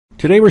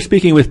Today we're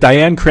speaking with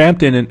Dianne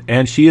Crampton,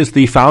 and she is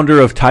the founder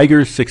of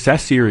Tiger's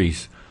Success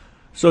Series.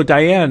 So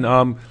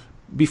Dianne,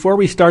 before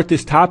we start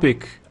this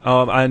topic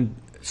on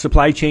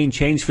supply chain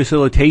change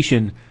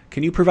facilitation,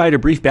 can you provide a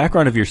brief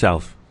background of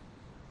yourself?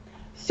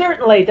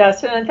 Certainly,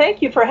 Dustin, and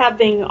thank you for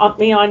having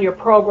me on your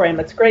program.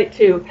 It's great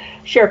to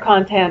share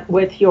content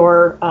with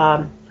your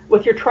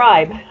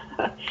tribe.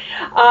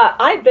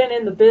 I've been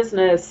in the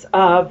business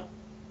of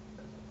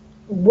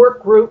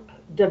work group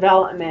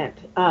development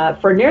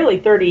for nearly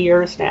 30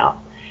 years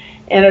now,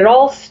 and it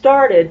all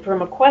started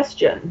from a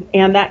question,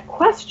 and that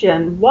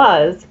question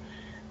was,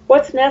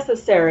 what's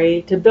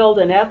necessary to build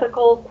an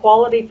ethical,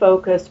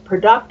 quality-focused,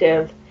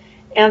 productive,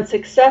 and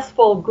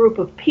successful group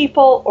of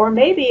people, or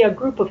maybe a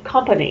group of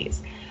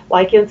companies,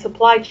 like in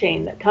supply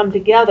chain, that come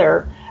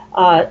together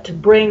to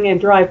bring and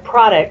drive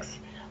products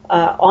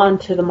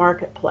onto the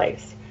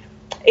marketplace.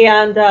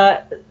 And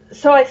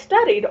so I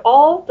studied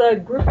all the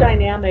group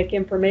dynamic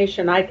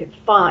information I could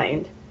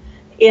find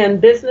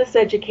in business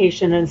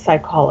education and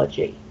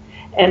psychology.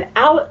 And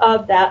out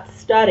of that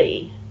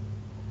study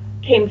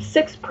came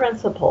 6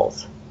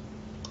 principles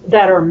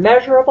that are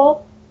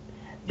measurable.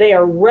 They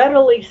are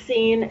readily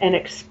seen and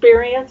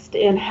experienced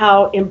in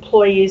how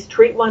employees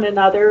treat one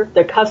another,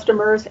 the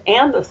customers,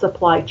 and the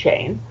supply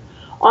chain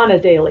on a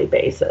daily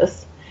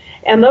basis.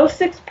 And those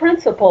 6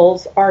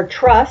 principles are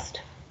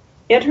trust,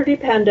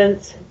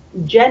 interdependence,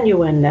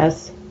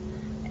 genuineness,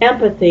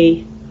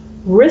 empathy,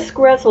 risk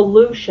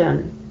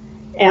resolution,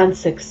 and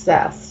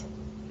success.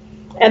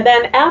 And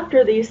then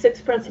after these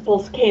 6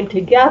 principles came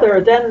together,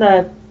 then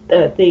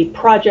the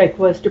project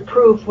was to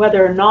prove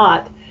whether or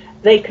not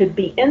they could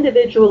be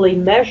individually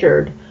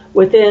measured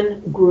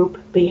within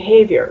group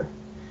behavior.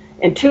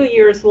 And 2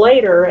 years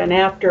later, and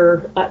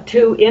after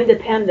 2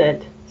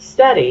 independent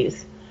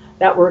studies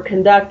that were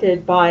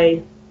conducted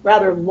by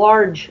rather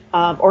large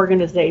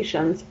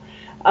organizations,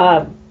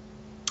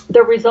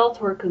 the results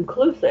were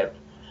conclusive.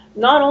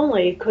 Not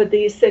only could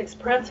these 6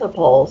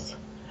 principles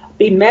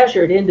be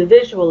measured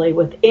individually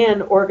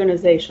within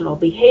organizational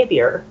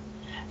behavior,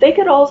 they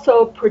could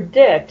also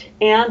predict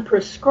and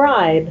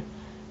prescribe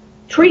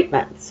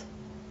treatments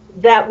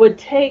that would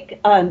take,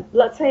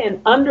 let's say, an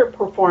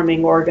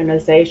underperforming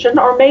organization,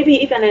 or maybe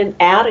even an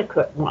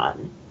adequate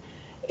one,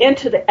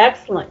 into the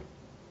excellent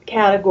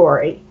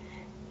category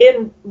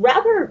in a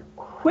rather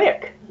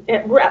quick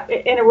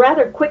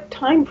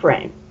time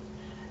frame,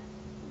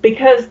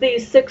 because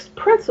these 6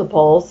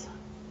 principles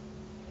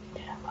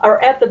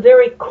are at the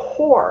very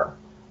core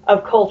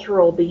of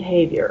cultural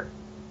behavior.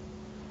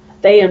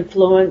 They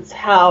influence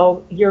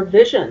how your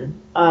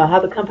vision, how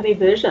the company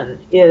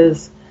vision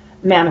is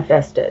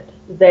manifested.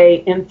 They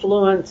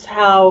influence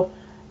how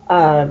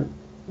the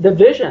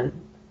vision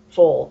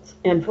unfolds.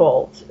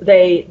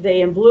 They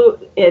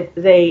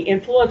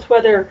influence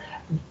whether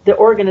the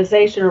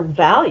organizational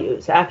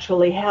values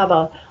actually have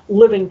a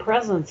living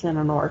presence in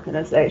an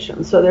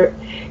organization. So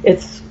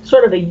it's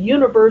sort of a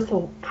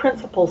universal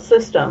principle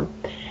system.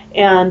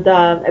 And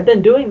I've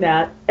been doing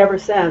that ever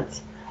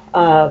since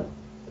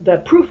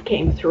the proof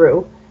came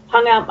through,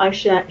 hung out my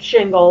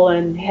shingle,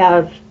 and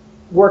have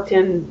worked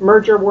in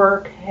merger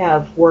work,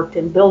 have worked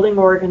in building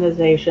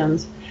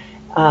organizations,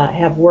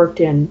 have worked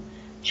in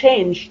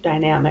change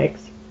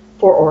dynamics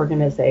for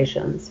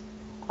organizations,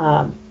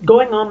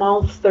 going on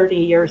almost 30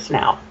 years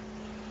now.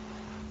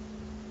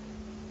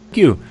 Thank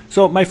you.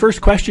 So my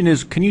first question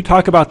is, can you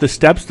talk about the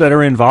steps that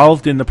are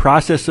involved in the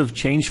process of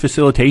change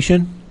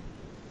facilitation?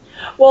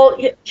 Well,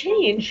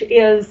 change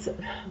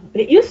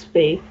it used to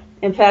be,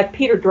 in fact,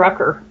 Peter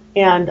Drucker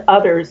and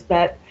others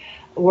that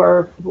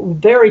were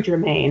very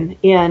germane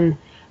in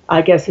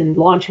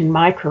launching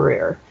my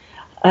career,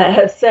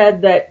 have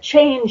said that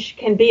change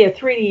can be a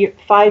 3 to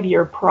 5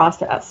 year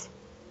process.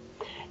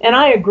 And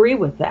I agree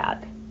with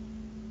that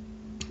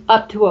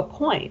up to a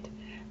point,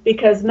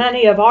 because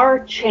many of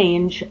our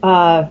change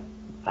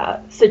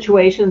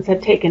situations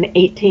have taken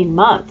 18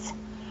 months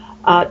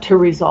to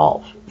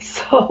resolve.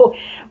 So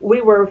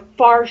we were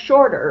far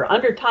shorter,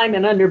 under time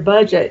and under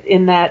budget,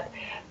 in that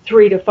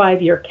 3 to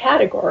 5 year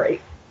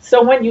category.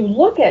 So when you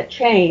look at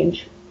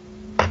change,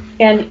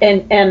 and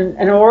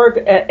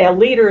a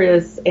leader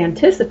is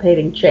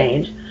anticipating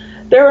change,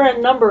 there are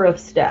a number of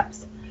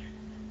steps,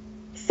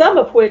 some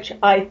of which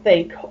I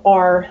think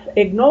are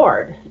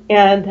ignored.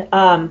 And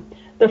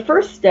the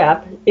first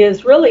step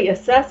is really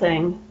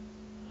assessing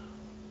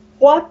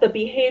what the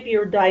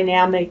behavior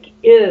dynamic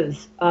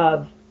is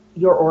of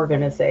your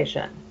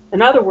organization.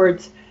 In other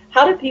words,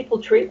 how do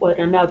people treat one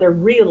another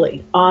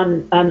really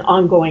on an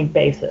ongoing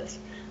basis?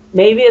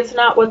 Maybe it's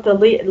not what the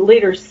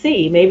leaders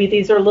see. Maybe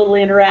these are little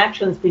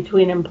interactions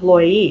between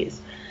employees.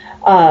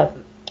 I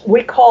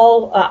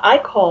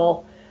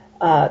call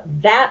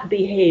that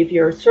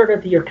behavior sort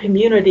of your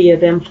community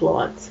of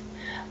influence.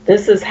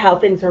 This is how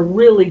things are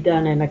really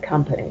done in a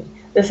company.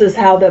 This is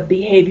how the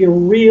behavior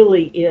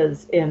really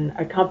is in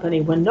a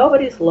company when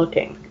nobody's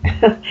looking.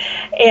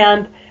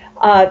 And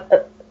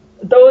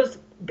those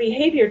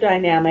behavior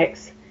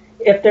dynamics,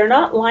 if they're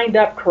not lined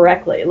up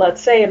correctly,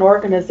 let's say an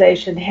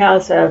organization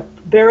has a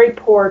very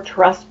poor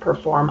trust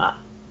performance,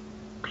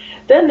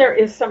 Then there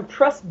is some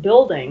trust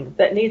building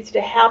that needs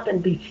to happen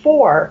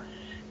before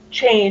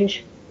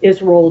change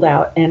is rolled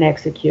out and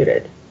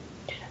executed.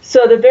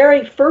 So the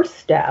very first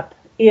step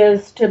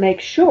is to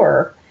make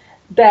sure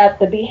that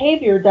the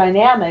behavior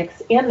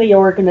dynamics in the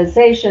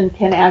organization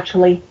can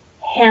actually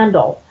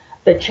handle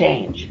the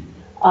change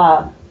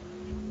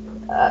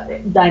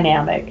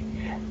dynamic.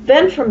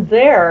 Then from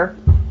there,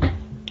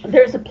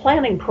 there's a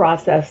planning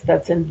process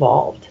that's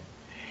involved.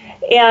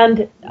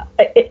 And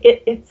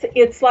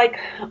it's like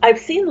I've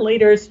seen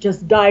leaders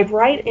just dive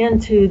right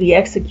into the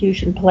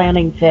execution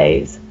planning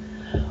phase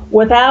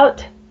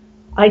without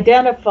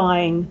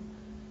identifying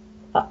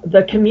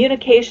the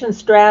communication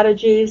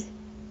strategies,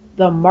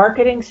 the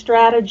marketing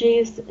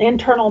strategies,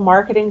 internal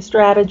marketing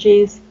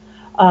strategies,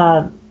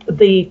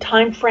 the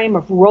time frame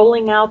of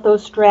rolling out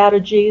those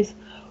strategies,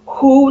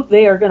 who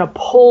they are going to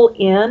pull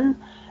in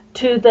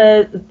to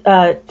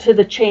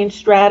the change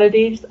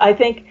strategies. I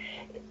think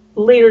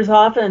leaders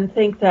often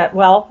think that,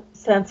 well,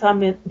 since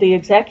I'm in the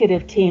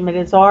executive team, it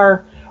is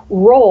our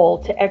role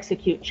to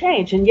execute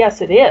change, and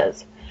yes, it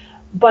is.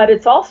 But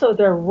it's also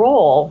their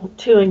role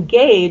to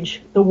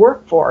engage the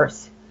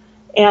workforce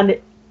and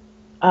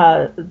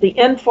the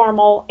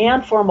informal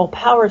and formal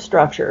power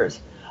structures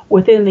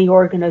within the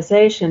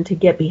organization to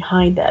get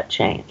behind that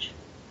change,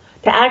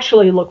 to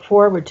actually look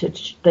forward to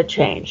the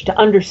change, to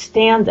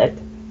understand it.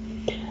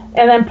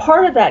 And then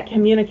part of that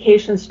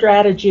communication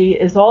strategy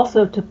is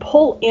also to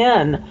pull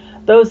in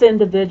those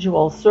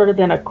individuals sort of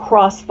in a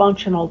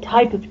cross-functional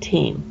type of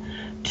team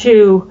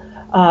to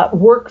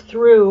work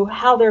through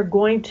how they're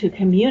going to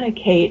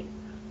communicate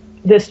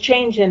this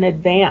change in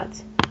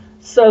advance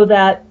so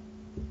that,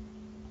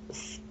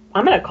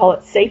 I'm going to call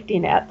it safety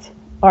nets,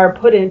 are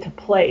put into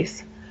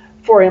place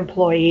for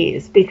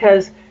employees,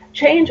 because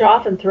change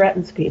often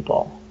threatens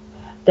people,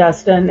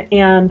 Dustin.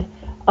 And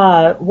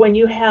when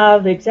you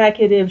have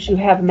executives, you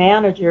have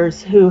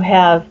managers who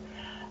have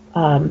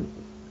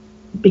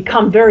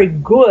become very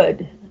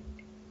good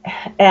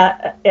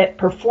at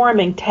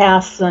performing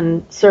tasks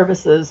and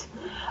services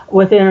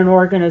within an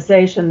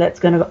organization that's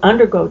going to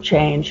undergo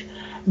change,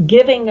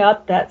 giving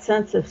up that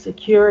sense of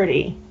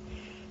security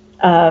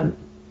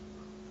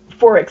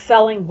for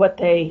excelling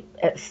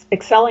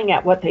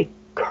at what they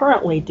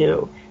currently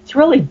do. It's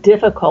really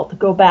difficult to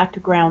go back to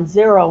ground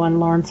zero and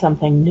learn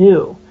something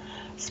new,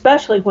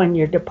 especially when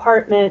your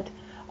department,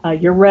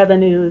 your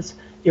revenues,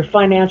 your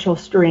financial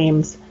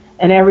streams,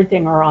 and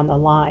everything are on the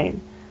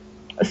line.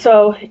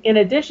 So in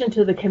addition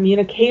to the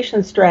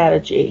communication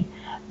strategy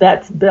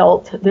that's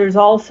built, there's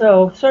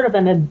also sort of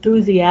an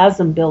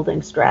enthusiasm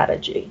building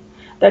strategy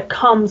that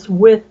comes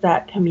with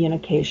that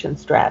communication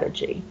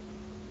strategy.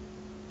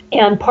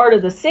 And part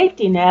of the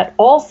safety net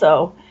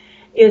also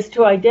is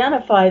to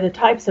identify the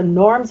types of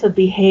norms of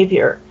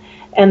behavior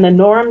and the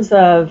norms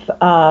of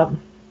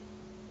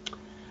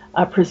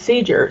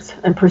procedures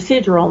and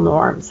procedural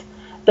norms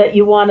that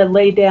you want to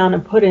lay down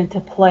and put into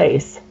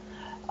place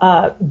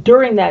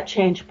during that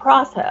change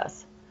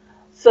process,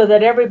 so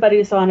that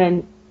everybody's on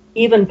an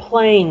even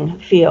playing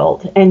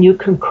field and you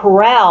can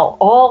corral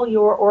all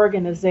your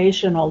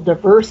organizational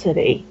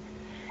diversity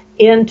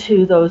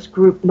into those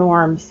group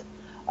norms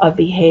of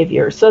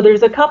behavior. So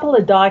there's a couple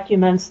of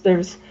documents,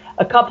 there's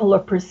a couple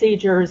of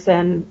procedures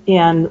and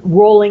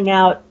rolling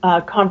out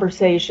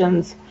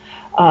conversations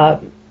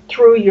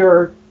through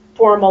your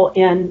formal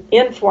and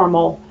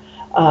informal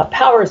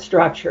power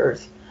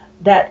structures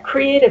that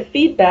create a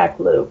feedback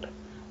loop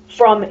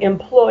from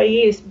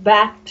employees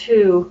back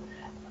to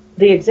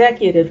the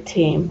executive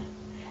team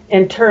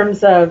in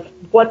terms of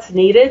what's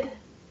needed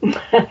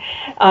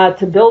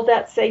to build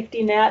that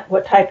safety net,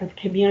 what type of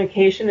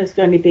communication is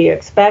going to be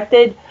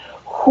expected,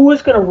 who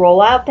is going to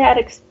roll out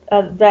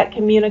that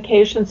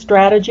communication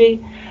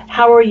strategy,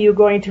 how are you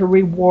going to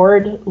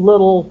reward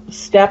little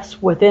steps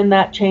within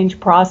that change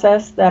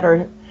process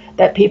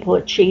that people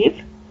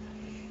achieve,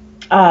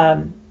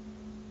 and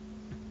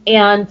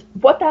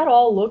what that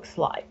all looks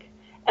like.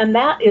 And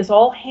that is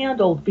all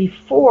handled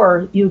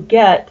before you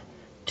get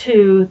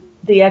to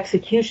the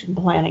execution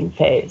planning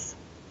phase.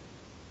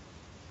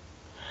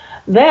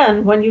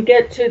 Then, when you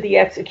get to the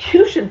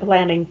execution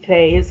planning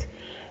phase,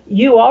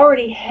 you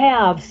already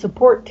have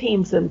support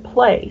teams in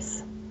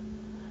place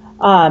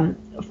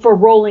for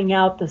rolling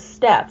out the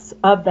steps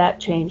of that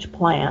change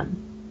plan.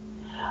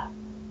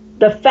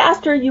 The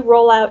faster you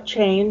roll out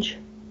change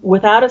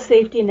without a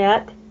safety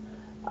net,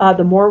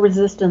 the more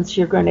resistance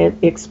you're going to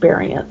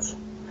experience.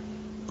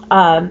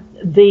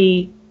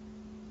 The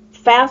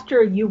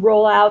faster you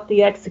roll out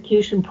the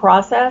execution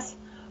process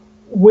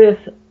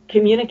with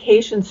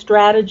communication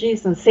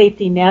strategies and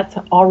safety nets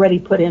already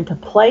put into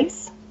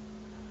place,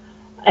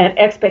 and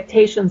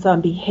expectations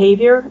on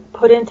behavior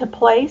put into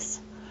place,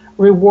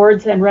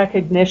 rewards and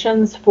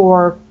recognitions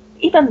for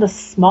even the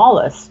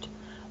smallest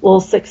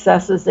little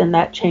successes in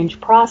that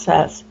change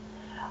process,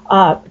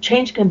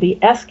 change can be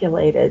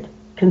escalated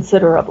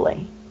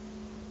considerably.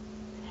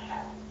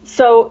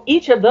 So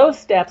each of those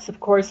steps, of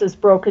course, is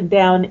broken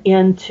down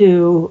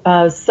into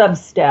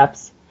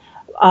sub-steps,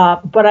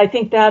 but I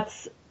think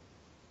that's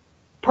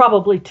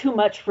probably too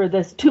much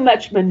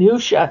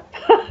minutia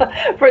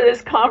for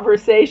this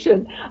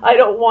conversation. I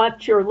don't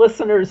want your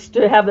listeners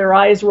to have their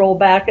eyes roll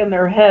back in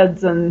their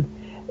heads and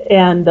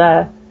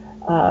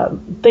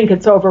think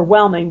it's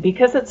overwhelming,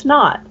 because it's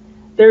not.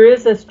 There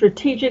is a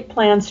strategic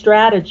plan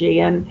strategy,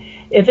 and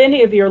if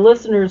any of your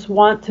listeners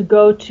want to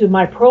go to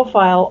my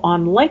profile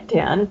on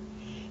LinkedIn,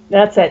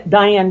 that's at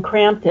Dianne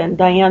Crampton,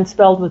 Diane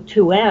spelled with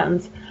 2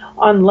 N's,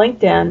 on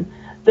LinkedIn,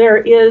 there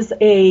is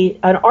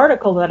an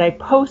article that I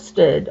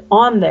posted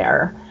on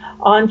there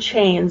on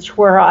change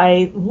where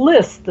I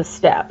list the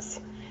steps,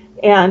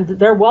 and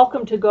they're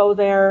welcome to go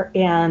there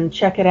and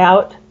check it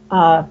out.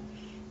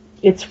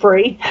 It's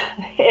free,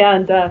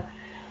 and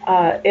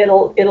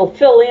it'll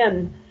fill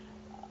in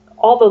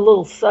all the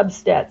little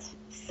sub-steps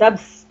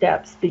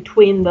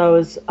between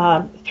those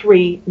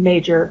 3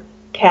 major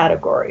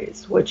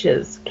categories, which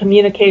is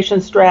communication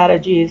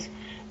strategies,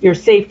 your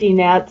safety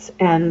nets,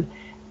 and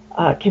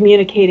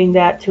communicating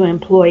that to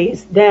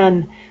employees,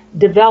 then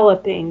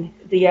developing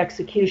the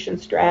execution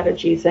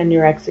strategies and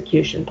your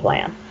execution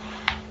plan.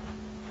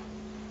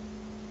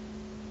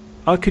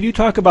 Could you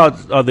talk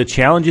about the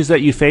challenges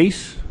that you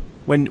face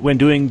when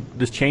doing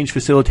this change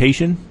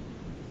facilitation?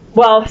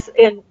 Well,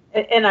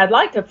 and I'd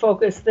like to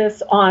focus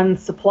this on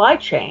supply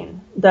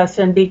chain,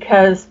 Dustin,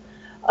 because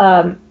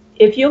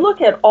if you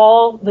look at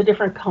all the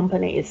different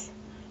companies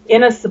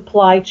in a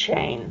supply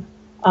chain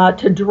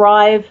to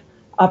drive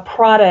a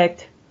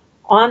product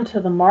onto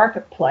the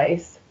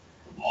marketplace,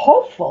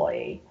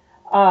 hopefully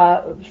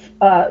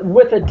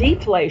with a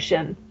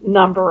deflation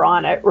number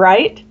on it,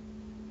 right?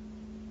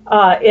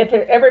 If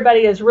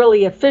everybody is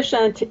really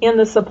efficient in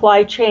the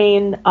supply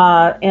chain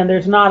and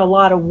there's not a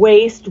lot of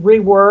waste,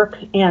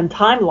 rework, and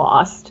time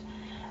lost,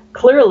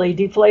 clearly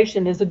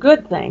deflation is a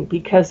good thing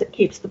because it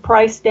keeps the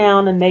price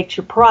down and makes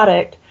your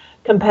product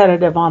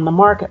competitive on the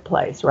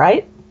marketplace,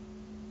 right?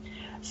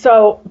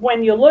 So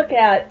when you look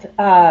at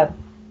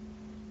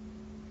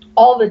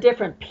all the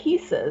different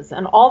pieces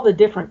and all the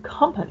different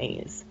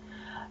companies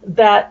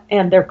that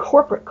and their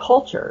corporate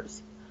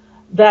cultures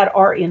that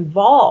are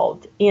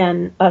involved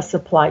in a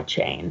supply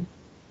chain,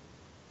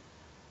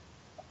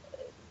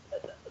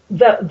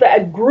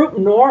 the group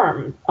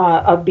norm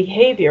of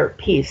behavior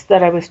piece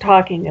that I was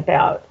talking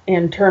about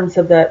in terms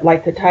of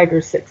the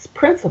Tiger 6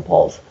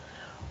 principles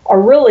are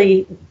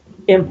really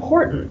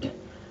important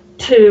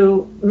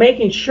to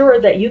making sure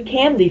that you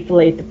can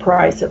deflate the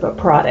price of a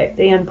product,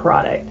 the end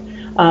product,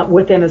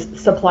 within a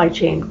supply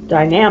chain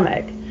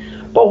dynamic.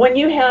 But when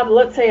you have,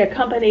 let's say, a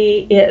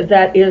company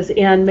that is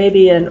in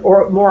maybe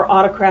or more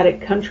autocratic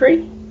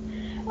country,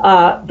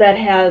 that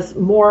has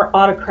more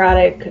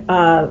autocratic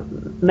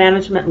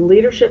management and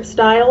leadership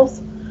styles,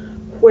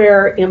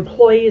 where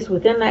employees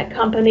within that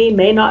company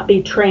may not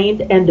be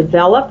trained and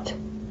developed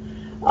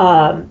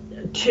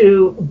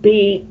to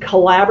be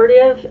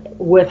collaborative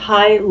with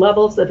high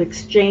levels of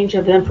exchange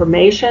of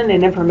information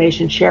and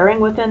information sharing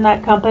within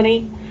that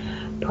company.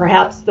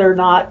 Perhaps they're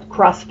not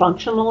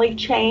cross-functionally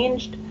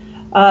trained,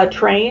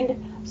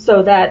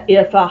 so that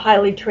if a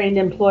highly trained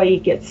employee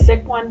gets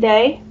sick one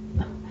day,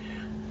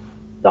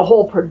 the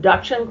whole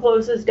production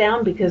closes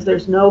down because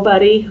there's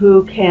nobody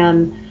who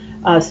can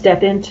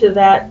step into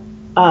that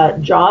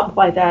job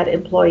while that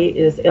employee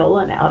is ill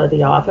and out of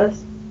the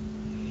office.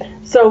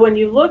 So when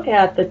you look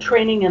at the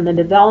training and the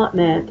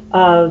development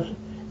of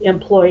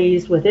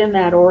employees within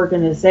that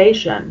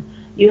organization,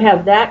 you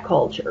have that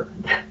culture.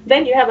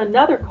 Then you have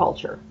another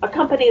culture, a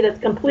company that's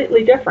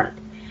completely different,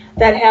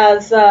 that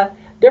has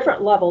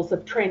different levels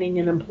of training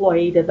and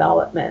employee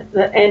development,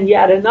 and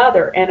yet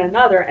another and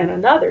another and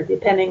another,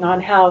 depending on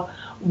how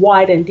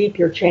wide and deep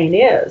your chain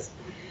is.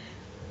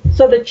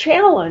 So the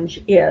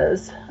challenge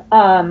is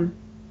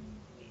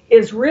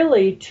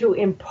really to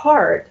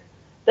impart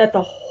that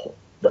the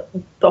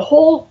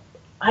whole,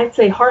 I'd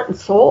say, heart and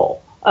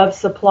soul of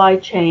supply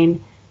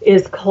chain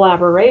is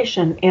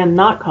collaboration and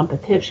not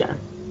competition.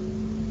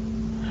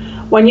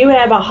 When you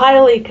have a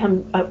highly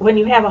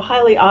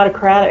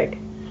autocratic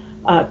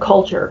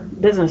culture,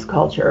 business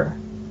culture,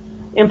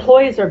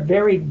 employees are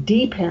very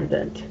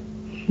dependent.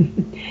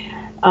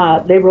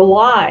 They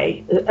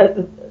rely,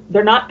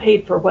 they're not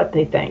paid for what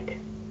they think.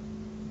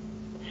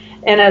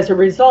 And as a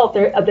result,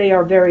 they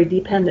are very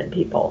dependent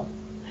people.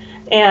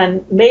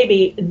 And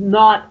maybe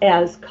not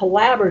as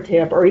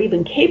collaborative or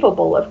even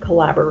capable of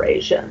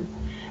collaboration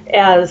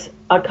as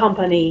a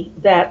company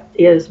that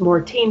is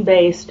more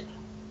team-based,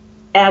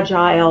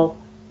 agile,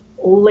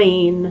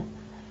 lean,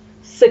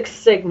 Six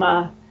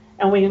Sigma,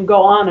 and we can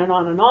go on and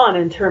on and on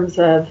in terms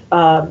of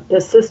the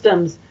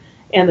systems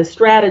and the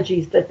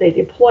strategies that they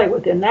deploy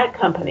within that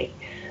company.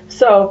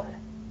 So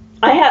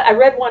I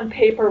read one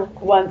paper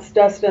once,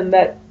 Dustin,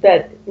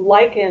 that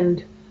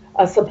likened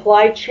a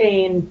supply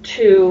chain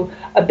to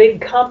a big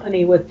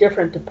company with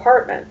different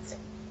departments.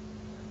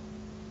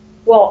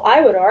 Well,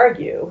 I would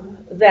argue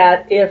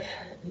that if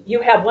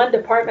you have one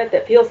department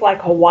that feels like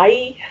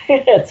Hawaii,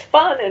 it's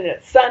fun and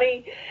it's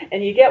sunny,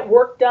 and you get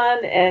work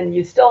done and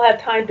you still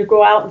have time to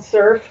go out and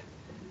surf,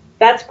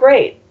 that's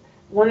great.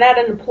 When that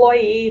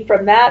employee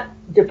from that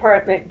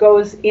department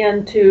goes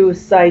into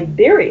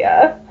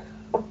Siberia,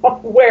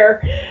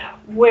 where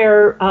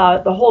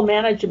the whole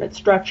management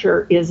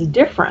structure is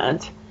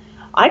different,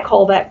 I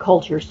call that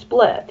culture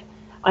split.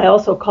 I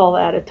also call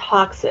that a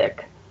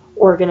toxic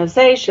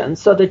organization.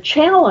 So the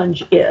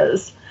challenge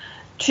is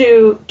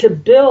to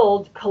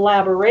build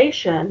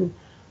collaboration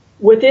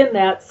within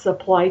that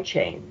supply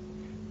chain.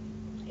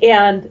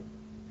 And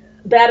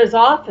that is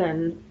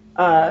often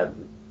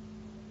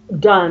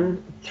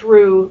done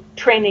through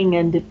training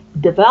and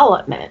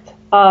development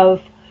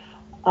of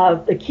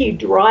the key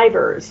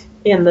drivers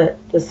in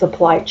the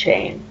supply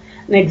chain.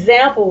 An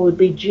example would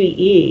be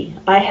GE.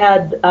 I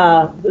had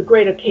the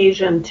great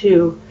occasion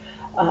to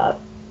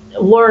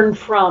learn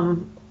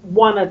from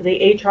one of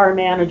the HR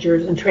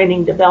managers and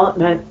training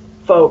development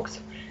folks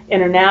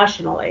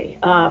internationally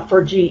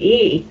for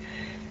GE.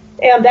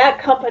 And that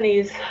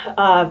company's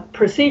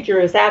procedure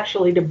is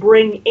actually to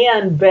bring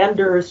in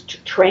vendors, to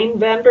train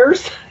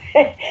vendors,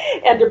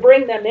 and to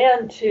bring them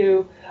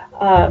into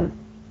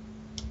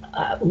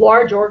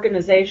large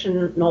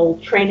organizational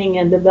training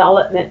and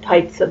development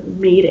types of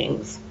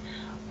meetings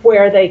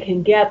where they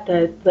can get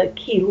the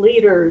key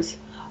leaders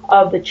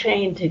of the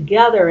chain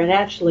together and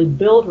actually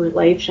build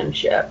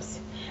relationships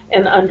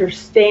and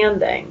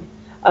understanding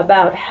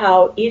about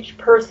how each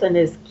person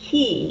is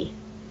key,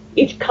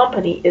 each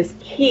company is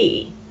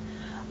key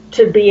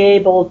to be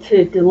able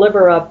to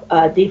deliver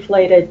a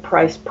deflated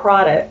price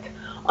product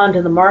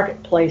onto the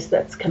marketplace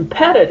that's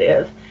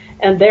competitive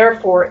and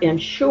therefore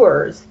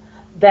ensures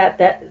that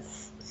that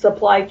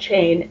supply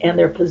chain and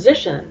their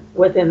position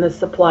within the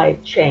supply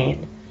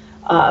chain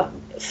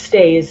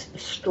stays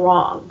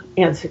strong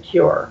and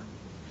secure.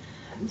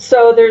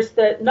 So there's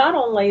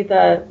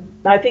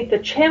I think the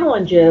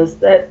challenge is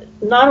that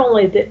not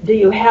only do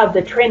you have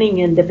the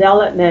training and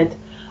development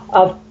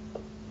of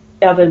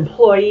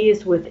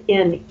employees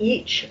within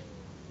each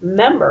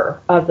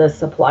member of the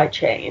supply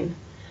chain,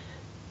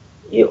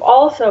 you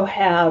also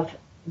have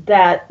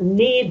that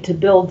need to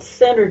build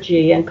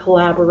synergy and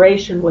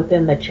collaboration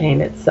within the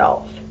chain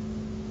itself.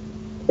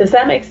 Does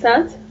that make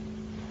sense?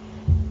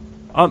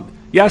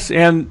 Yes,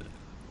 and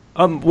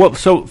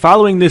so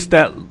following this,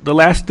 the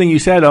last thing you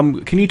said,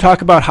 can you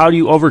talk about how do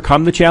you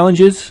overcome the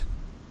challenges?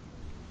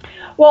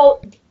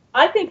 Well,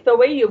 I think the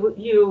way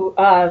you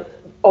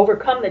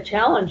overcome the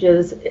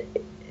challenges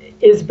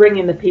is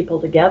bringing the people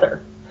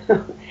together.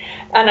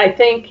 And I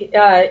think,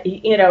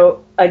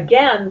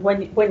 again,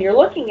 when you're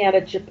looking at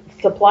a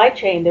supply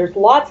chain, there's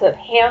lots of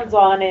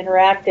hands-on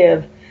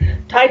interactive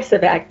types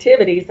of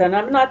activities. And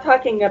I'm not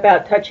talking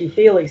about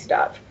touchy-feely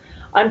stuff.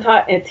 I'm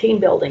talking team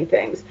building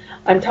things.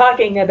 I'm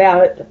talking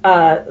about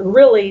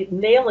really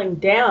nailing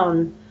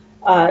down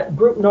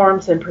group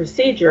norms and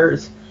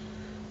procedures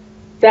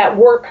that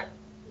work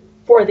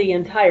for the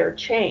entire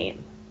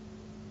chain.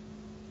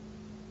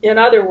 In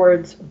other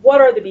words,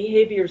 what are the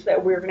behaviors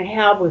that we're going to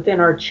have within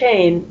our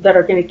chain that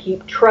are going to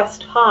keep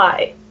trust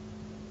high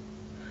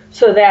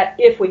so that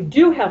if we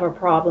do have a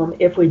problem,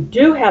 if we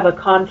do have a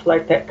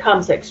conflict that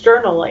comes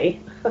externally,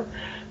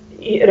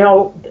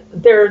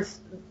 there's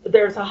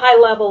a high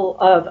level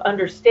of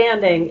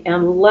understanding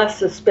and less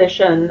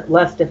suspicion,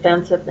 less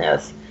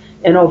defensiveness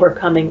in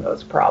overcoming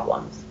those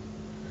problems.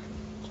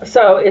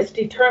 So it's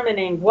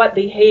determining what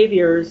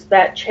behaviors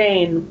that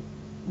chain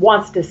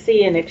wants to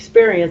see and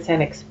experience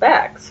and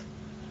expects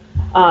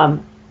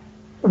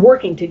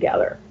working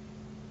together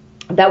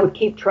that would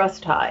keep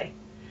trust high.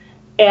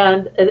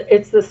 And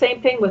it's the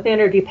same thing with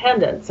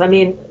interdependence. I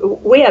mean,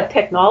 we have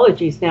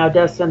technologies now,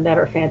 Dustin, that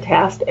are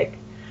fantastic.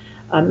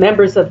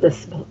 Members of the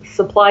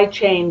supply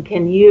chain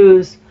can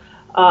use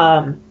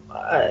a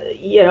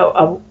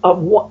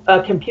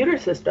computer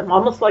system,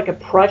 almost like a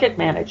project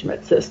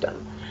management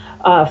system,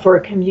 for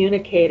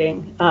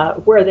communicating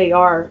where they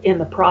are in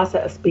the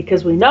process,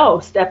 because we know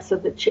steps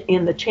of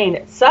in the chain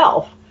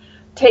itself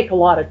take a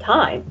lot of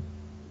time.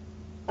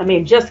 I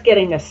mean, just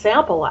getting a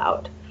sample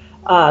out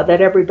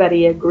that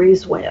everybody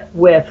agrees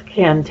with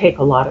can take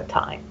a lot of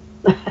time.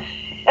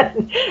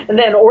 And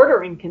then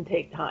ordering can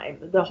take time.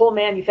 The whole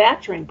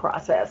manufacturing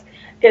process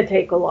can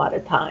take a lot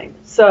of time.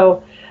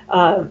 So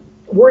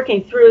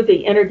working through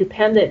the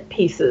interdependent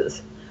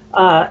pieces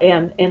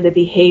and the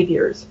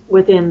behaviors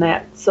within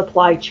that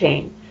supply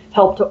chain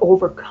help to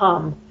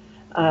overcome,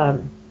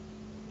 I'm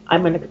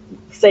going to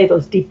say,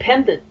 those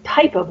dependent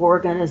type of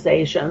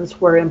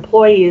organizations where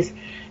employees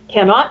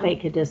cannot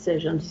make a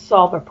decision to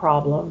solve a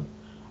problem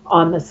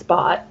on the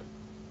spot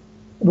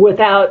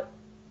without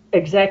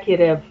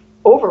executive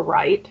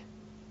override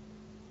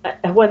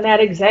when that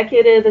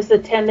executive is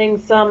attending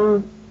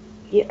some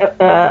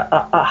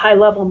a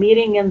high-level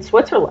meeting in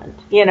Switzerland.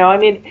 I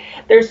mean,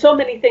 there's so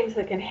many things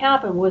that can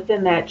happen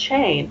within that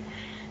chain.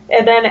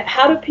 And then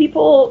how do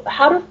people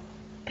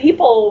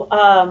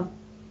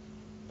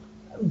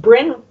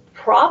bring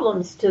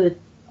problems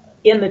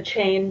in the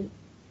chain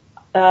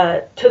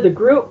to the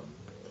group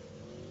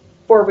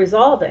for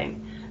resolving?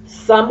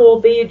 Some will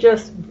be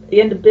just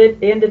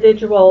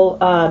individual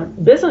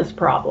business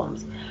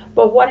problems.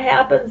 But what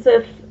happens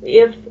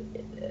if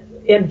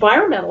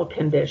environmental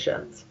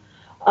conditions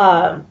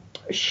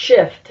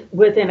shift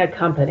within a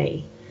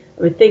company.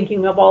 We're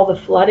thinking of all the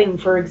flooding,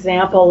 for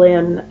example,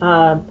 in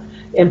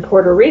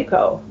Puerto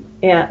Rico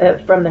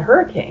from the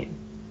hurricane.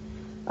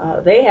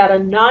 They had a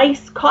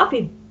nice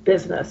coffee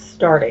business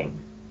starting.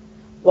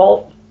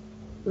 Well,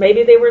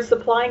 maybe they were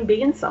supplying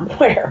beans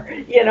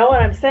somewhere. You know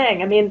what I'm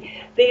saying? I mean,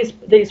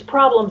 these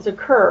problems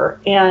occur,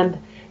 and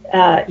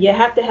you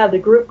have to have the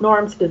group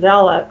norms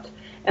developed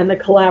and the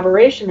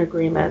collaboration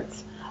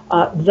agreements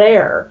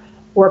there,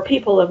 where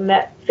people have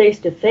met face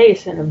to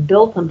face and have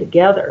built them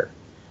together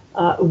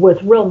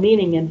with real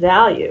meaning and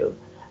value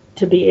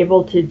to be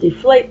able to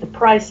deflate the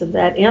price of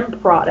that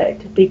end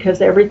product,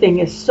 because everything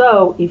is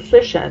so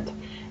efficient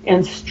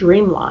and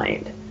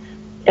streamlined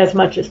as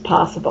much as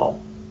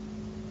possible.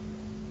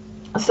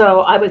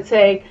 So I would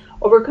say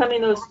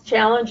overcoming those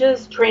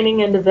challenges,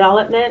 training and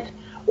development,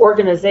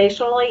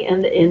 organizationally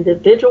and the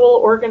individual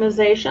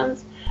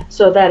organizations,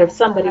 so that if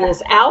somebody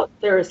is out,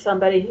 there is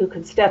somebody who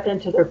can step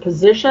into their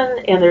position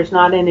and there's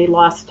not any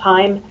lost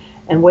time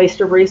and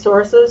waste of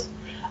resources.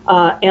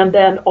 And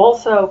then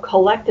also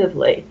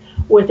collectively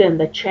within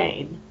the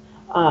chain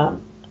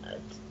to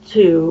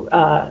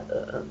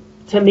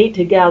meet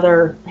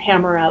together,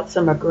 hammer out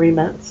some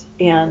agreements,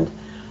 and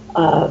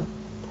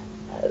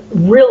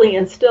really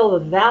instill the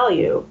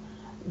value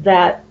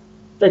that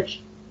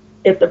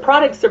if the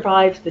product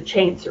survives, the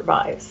chain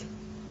survives.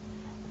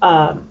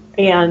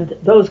 And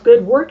those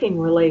good working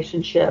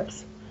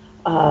relationships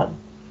will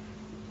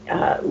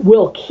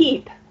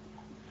keep.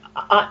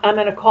 I'm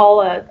going to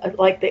call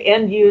like the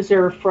end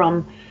user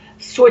from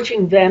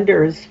switching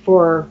vendors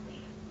for,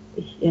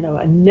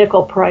 a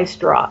nickel price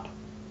drop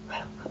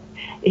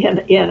in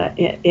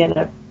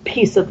a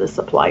piece of the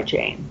supply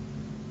chain.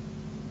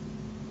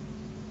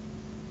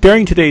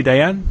 Sharing today,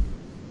 Diane.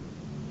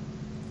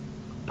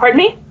 Pardon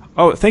me?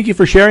 Oh, thank you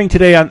for sharing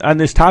today on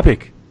this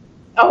topic.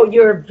 Oh,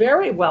 you're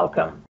very welcome.